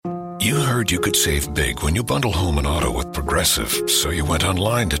You heard you could save big when you bundle home and auto with Progressive, so you went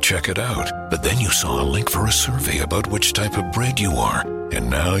online to check it out. But then you saw a link for a survey about which type of bread you are. And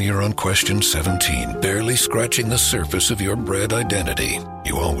now you're on question 17, barely scratching the surface of your bread identity.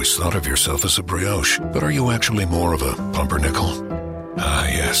 You always thought of yourself as a brioche, but are you actually more of a pumpernickel? Ah,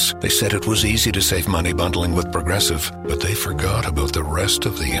 yes. They said it was easy to save money bundling with Progressive, but they forgot about the rest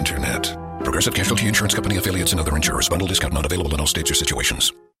of the internet. Progressive Casualty Insurance Company affiliates and other insurers. Bundle discount not available in all states or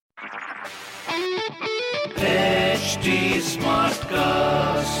situations. HT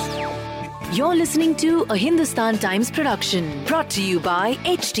Smartcast. You're listening to a Hindustan Times production brought to you by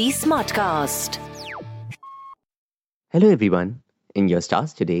HT Smartcast. Hello everyone. In your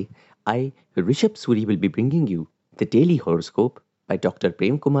stars today, I, Rishabh Suri, will be bringing you the Daily Horoscope by Dr.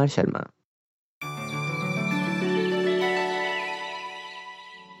 Prem Kumar Sharma.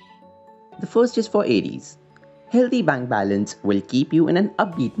 The first is for Aries. Healthy bank balance will keep you in an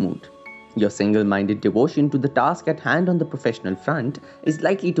upbeat mood. Your single-minded devotion to the task at hand on the professional front is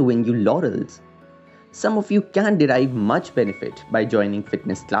likely to win you laurels. Some of you can derive much benefit by joining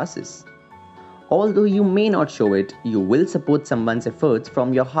fitness classes. Although you may not show it, you will support someone's efforts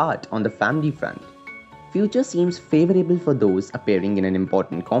from your heart on the family front. Future seems favorable for those appearing in an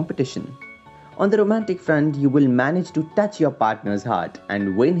important competition. On the romantic front, you will manage to touch your partner's heart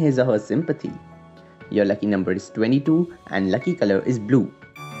and win his or her sympathy. Your lucky number is 22 and lucky color is blue.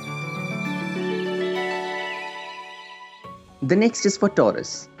 The next is for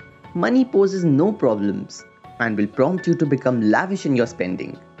Taurus. Money poses no problems and will prompt you to become lavish in your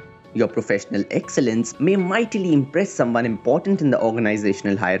spending. Your professional excellence may mightily impress someone important in the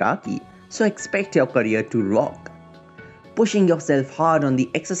organizational hierarchy, so expect your career to rock. Pushing yourself hard on the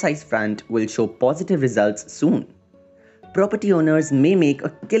exercise front will show positive results soon. Property owners may make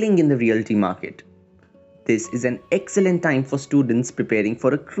a killing in the realty market. This is an excellent time for students preparing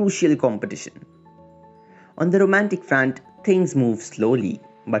for a crucial competition. On the romantic front, things move slowly,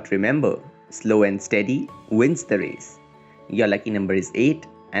 but remember, slow and steady wins the race. Your lucky number is 8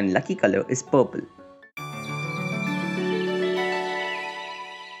 and lucky color is purple.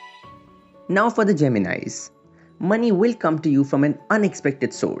 Now for the Geminis. Money will come to you from an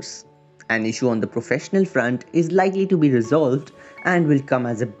unexpected source. An issue on the professional front is likely to be resolved and will come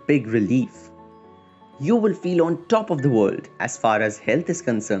as a big relief. You will feel on top of the world as far as health is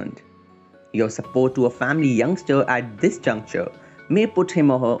concerned. Your support to a family youngster at this juncture may put him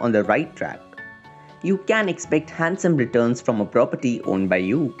or her on the right track. You can expect handsome returns from a property owned by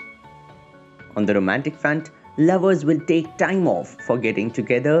you. On the romantic front, lovers will take time off for getting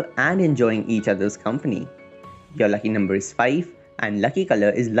together and enjoying each other's company. Your lucky number is 5 and lucky color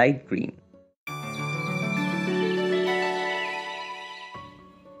is light green.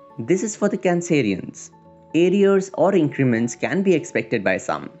 This is for the Cancerians. Arrears or increments can be expected by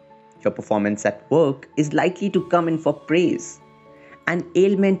some. Your performance at work is likely to come in for praise. An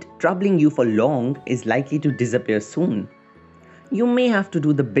ailment troubling you for long is likely to disappear soon. You may have to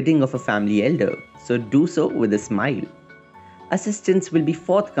do the bidding of a family elder, so do so with a smile. Assistance will be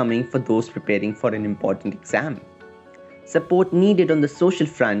forthcoming for those preparing for an important exam. Support needed on the social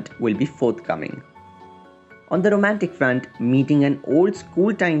front will be forthcoming. On the romantic front, meeting an old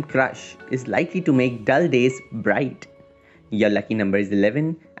school time crush is likely to make dull days bright. Your lucky number is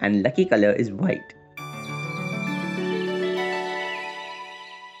 11 and lucky color is white.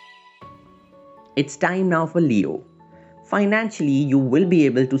 It's time now for Leo. Financially, you will be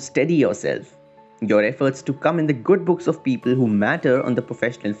able to steady yourself. Your efforts to come in the good books of people who matter on the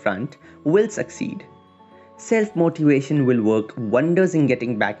professional front will succeed. Self-motivation will work wonders in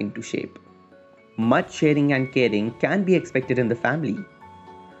getting back into shape. Much sharing and caring can be expected in the family.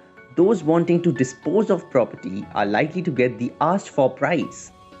 Those wanting to dispose of property are likely to get the asked for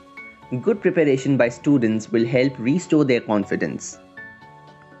price. Good preparation by students will help restore their confidence.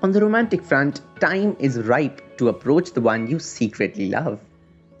 On the romantic front, time is ripe to approach the one you secretly love.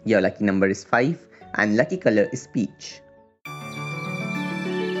 Your lucky number is 5 and lucky color is peach.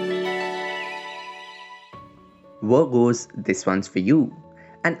 Virgos, this one's for you.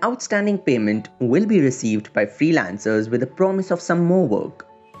 An outstanding payment will be received by freelancers with a promise of some more work.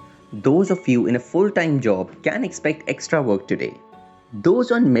 Those of you in a full-time job can expect extra work today.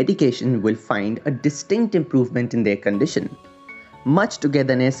 Those on medication will find a distinct improvement in their condition. Much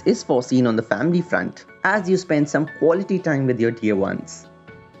togetherness is foreseen on the family front as you spend some quality time with your dear ones.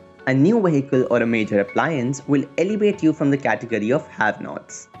 A new vehicle or a major appliance will elevate you from the category of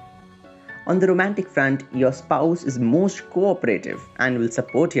have-nots. On the romantic front, your spouse is most cooperative and will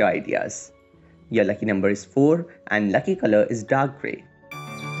support your ideas. Your lucky number is 4 and lucky color is dark grey.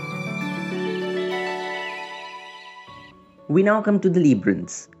 We now come to the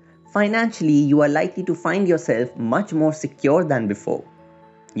Librans. Financially, you are likely to find yourself much more secure than before.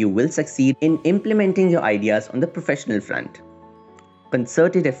 You will succeed in implementing your ideas on the professional front.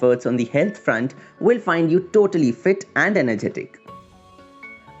 Concerted efforts on the health front will find you totally fit and energetic.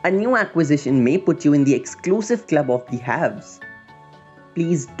 A new acquisition may put you in the exclusive club of the haves.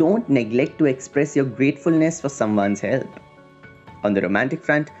 Please don't neglect to express your gratefulness for someone's help. On the romantic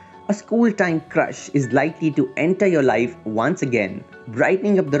front, a school time crush is likely to enter your life once again,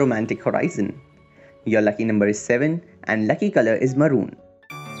 brightening up the romantic horizon. Your lucky number is 7 and lucky color is maroon.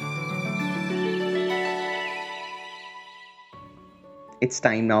 It's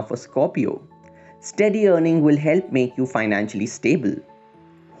time now for Scorpio. Steady earning will help make you financially stable.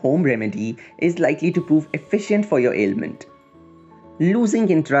 Home remedy is likely to prove efficient for your ailment. Losing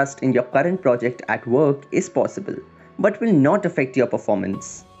interest in your current project at work is possible, but will not affect your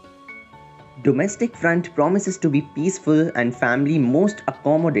performance. Domestic front promises to be peaceful and family most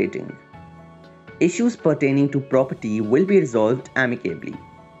accommodating. Issues pertaining to property will be resolved amicably.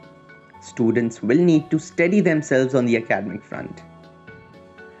 Students will need to steady themselves on the academic front.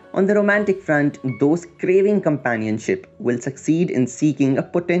 On the romantic front, those craving companionship will succeed in seeking a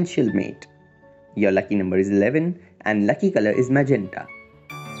potential mate. Your lucky number is 11 and lucky color is magenta.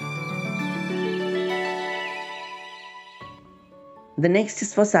 The next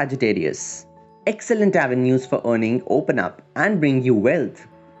is for Sagittarius. Excellent avenues for earning open up and bring you wealth.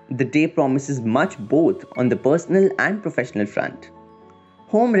 The day promises much both on the personal and professional front.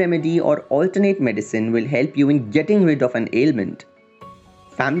 Home remedy or alternate medicine will help you in getting rid of an ailment.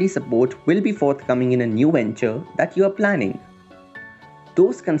 Family support will be forthcoming in a new venture that you are planning.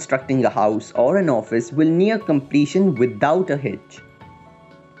 Those constructing a house or an office will near completion without a hitch.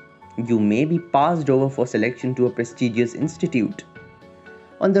 You may be passed over for selection to a prestigious institute.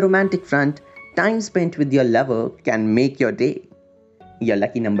 On the romantic front, time spent with your lover can make your day. Your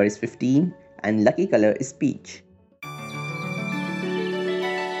lucky number is 15 and lucky color is peach.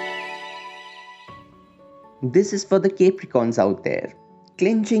 This is for the Capricorns out there.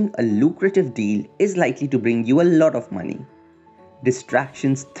 Clinching a lucrative deal is likely to bring you a lot of money.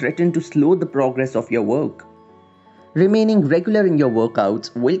 Distractions threaten to slow the progress of your work. Remaining regular in your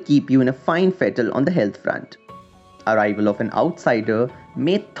workouts will keep you in a fine fettle on the health front. Arrival of an outsider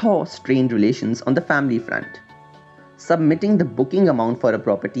may thaw strained relations on the family front. Submitting the booking amount for a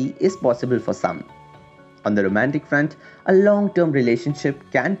property is possible for some. On the romantic front, a long-term relationship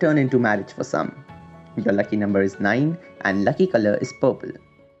can turn into marriage for some. Your lucky number is 9 and lucky color is purple.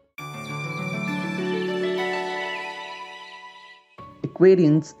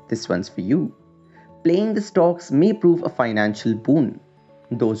 Aquarians, this one's for you. Playing the stocks may prove a financial boon.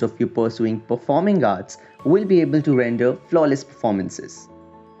 Those of you pursuing performing arts will be able to render flawless performances.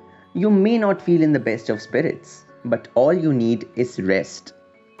 You may not feel in the best of spirits, but all you need is rest.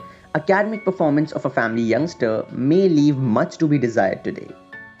 Academic performance of a family youngster may leave much to be desired today.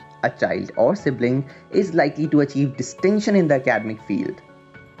 A child or sibling is likely to achieve distinction in the academic field.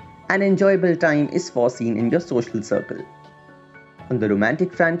 An enjoyable time is foreseen in your social circle. On the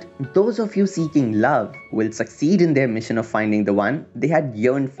romantic front, those of you seeking love will succeed in their mission of finding the one they had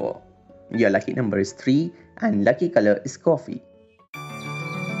yearned for. Your lucky number is 3 and lucky color is coffee.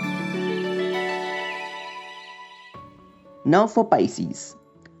 Now for Pisces.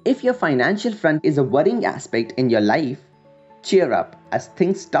 If your financial front is a worrying aspect in your life, cheer up as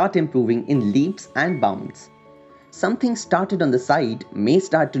things start improving in leaps and bounds. Something started on the side may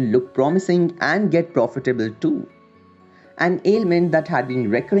start to look promising and get profitable too. An ailment that had been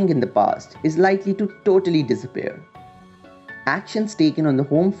recurring in the past is likely to totally disappear. Actions taken on the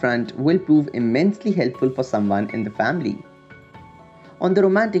home front will prove immensely helpful for someone in the family. On the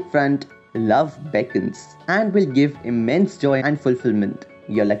romantic front, love beckons and will give immense joy and fulfillment.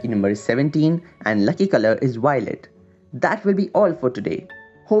 Your lucky number is 17 and lucky color is violet. That will be all for today.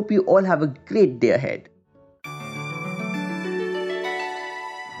 Hope you all have a great day ahead.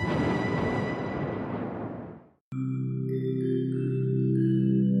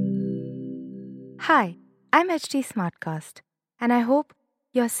 Hi, I'm HT Smartcast, and I hope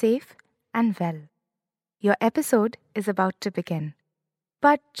you're safe and well. Your episode is about to begin.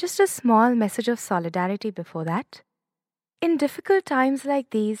 But just a small message of solidarity before that. In difficult times like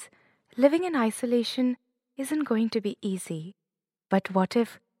these, living in isolation isn't going to be easy. But what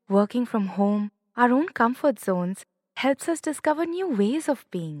if working from home, our own comfort zones, helps us discover new ways of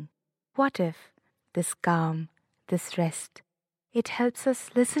being? What if this calm, this rest, it helps us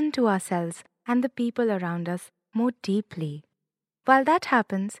listen to ourselves and the people around us more deeply? While that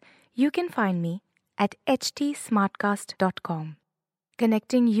happens, you can find me at htsmartcast.com,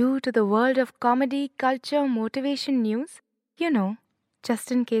 connecting you to the world of comedy, culture, motivation news,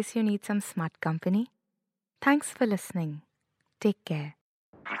 just in case you need some smart company. Thanks for listening. Take care.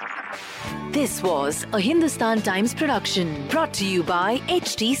 This was a Hindustan Times production brought to you by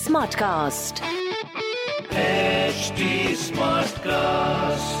HT Smartcast. HT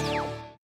Smartcast.